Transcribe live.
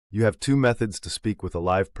You have two methods to speak with a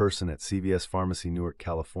live person at CVS Pharmacy Newark,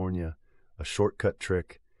 California, a shortcut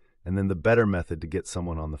trick, and then the better method to get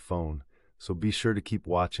someone on the phone, so be sure to keep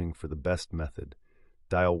watching for the best method.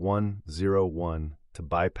 Dial 101 to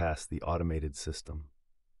bypass the automated system.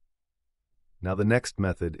 Now the next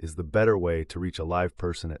method is the better way to reach a live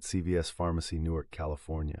person at CVS Pharmacy Newark,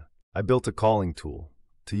 California. I built a calling tool.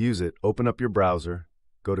 To use it, open up your browser,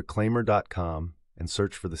 go to Claimyr.com, and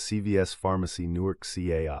search for the CVS Pharmacy Newark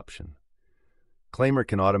CA option. Claimyr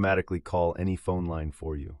can automatically call any phone line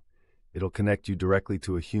for you. It'll connect you directly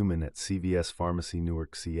to a human at CVS Pharmacy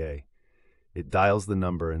Newark CA. It dials the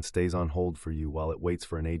number and stays on hold for you while it waits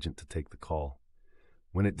for an agent to take the call.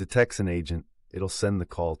 When it detects an agent, it'll send the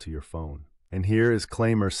call to your phone. And here is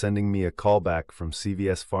Claimyr sending me a callback from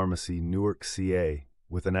CVS Pharmacy Newark CA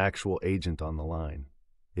with an actual agent on the line.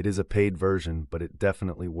 It is a paid version, but it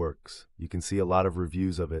definitely works. You can see a lot of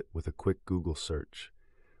reviews of it with a quick Google search.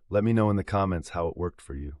 Let me know in the comments how it worked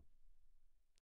for you.